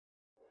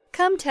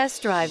Come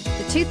test drive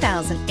the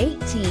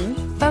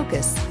 2018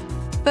 Focus.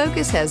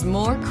 Focus has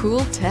more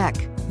cool tech,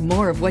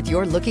 more of what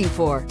you're looking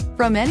for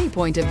from any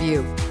point of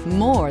view,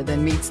 more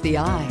than meets the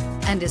eye,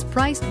 and is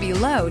priced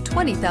below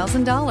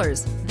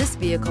 $20,000. This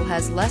vehicle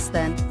has less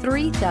than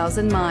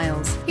 3,000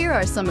 miles. Here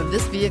are some of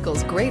this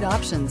vehicle's great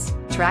options: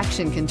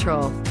 traction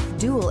control,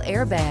 dual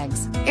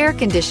airbags, air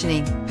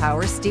conditioning,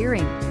 power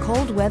steering,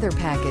 cold weather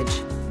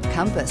package,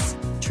 compass,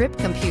 trip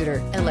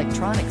computer,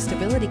 electronic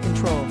stability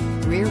control,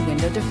 rear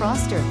window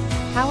defroster,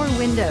 power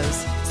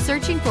windows.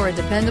 Searching for a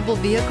dependable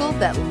vehicle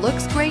that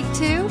looks great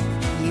too?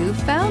 You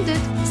found it,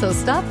 so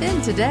stop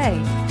in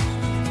today.